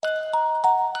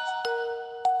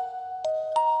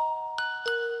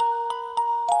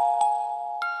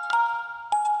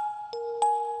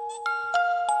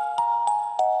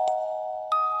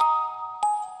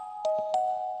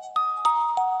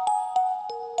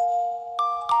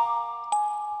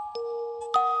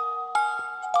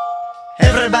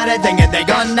Everybody thinking they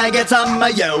gonna get some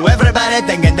of you. Everybody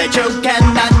thinking that you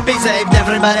cannot be saved.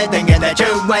 Everybody thinking that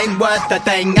you ain't worth a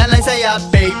thing unless they are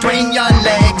between your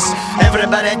legs.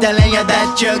 Everybody telling you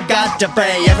that you got to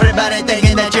pay. Everybody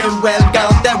thinking that you will go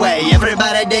their way.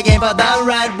 Everybody digging for the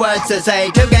right words to say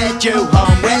to get you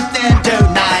home with them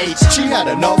tonight. She had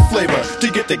enough flavor to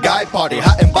get the guy party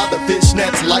hot and by the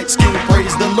fishnets, light skin,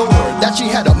 praise the Lord that she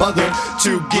had a mother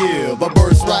to give a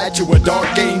birthright to a dark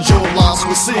angel lost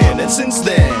with sin. And since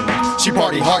then, she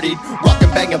party hardy,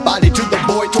 rockin' bangin' body to the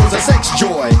boy towards a sex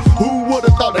joy. Who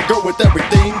would've thought a girl with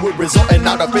everything would result in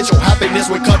artificial happiness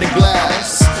with cutting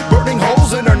glass, burning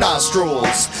holes in her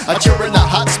nostrils, a chair in a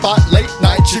hot spot late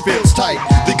night, she feels tight.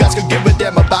 The guys could give a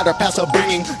damn about her past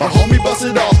upbringing. A homie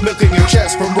busted off, milking her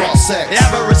chest from raw sex.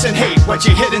 Avarice and hate, what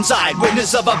she hid inside,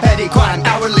 witness of a petty crime.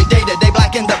 Hourly day to day,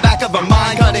 black in the back of her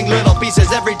mind, cutting little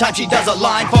pieces every time she does a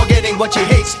line, forgetting what she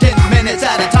hates 10 minutes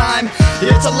at a time.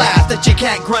 It's a laugh that she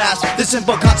can't grasp, the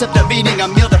simple concept of eating a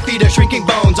meal to feed her shrinking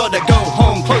bones, or to go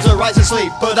home, close her eyes and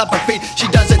sleep, put up her feet. She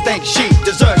doesn't think she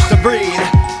deserves to breathe.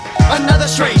 Another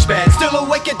strange bed, still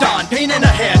awake at dawn, pain in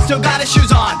her head, still got her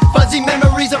shoes on. Fuzzy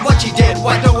memories of what she did,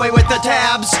 wiped away with the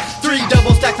tabs. 3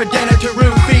 double stack for dinner, 2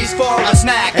 roofies for a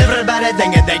snack. Everybody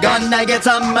thinking they gonna get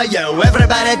some of you.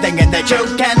 Everybody thinking that you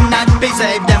cannot be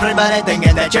saved. Everybody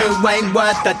thinking that you ain't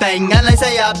worth a thing unless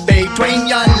they are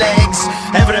between your legs.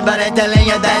 Everybody telling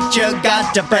you that you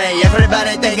got to pay.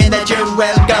 Everybody thinking that you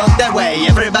will go their way.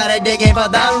 Everybody digging for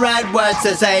the right words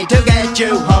to say to get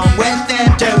you home with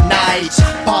them tonight.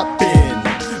 Poppin',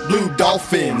 blue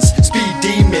dolphins, speed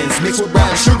demons mixed with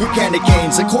brown sugar candy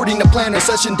canes. According to plan, her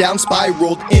session down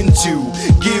spiraled into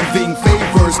giving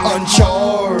favors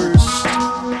uncharged.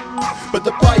 But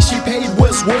the price she paid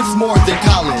was worth more than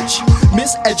college.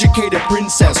 Miseducated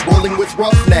princess rolling with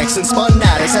roughnecks and spun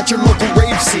addicts at your local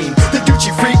rave scene. The dude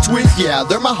she freaked with, yeah,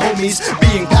 they're my homies,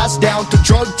 being passed down to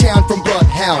drug town from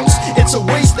bloodhounds. It's a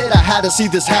waste that I had to see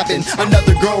this happen.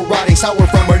 Another girl riding sour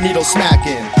from her needle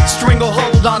smacking.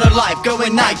 Stranglehold on her life,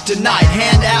 going night to night.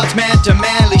 Handouts man to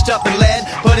man, leashed up in lead,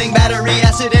 putting battery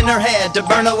acid in her head to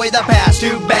burn away the past.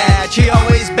 Too bad, she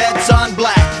always bets on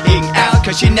blacking out,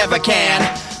 cause she never can.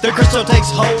 The crystal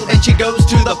takes hold and she goes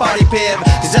to the party pib.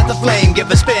 Is at the flame, give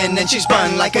a spin, and she's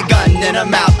spun like a gun in her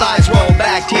mouth. Eyes roll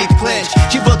back, teeth clench.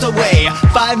 She floats away,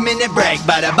 5-minute break,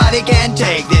 but her body can't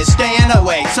take this staying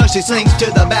awake. So she slinks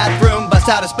to the bathroom, busts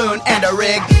out a spoon and a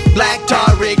rig. Black tar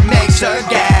rig makes her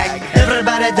gag.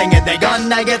 Everybody thinking they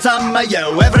gonna get some of you.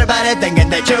 Everybody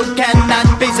thinking that you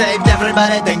cannot be saved.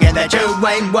 Everybody thinking that you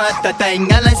ain't worth a thing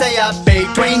unless they are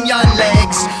between your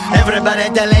legs. Everybody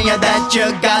telling you that you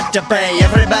got to pay.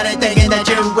 Everybody thinking that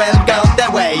you will go their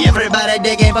way. Everybody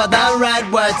digging for the right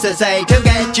words to say to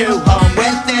get you home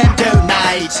with them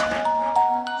tonight.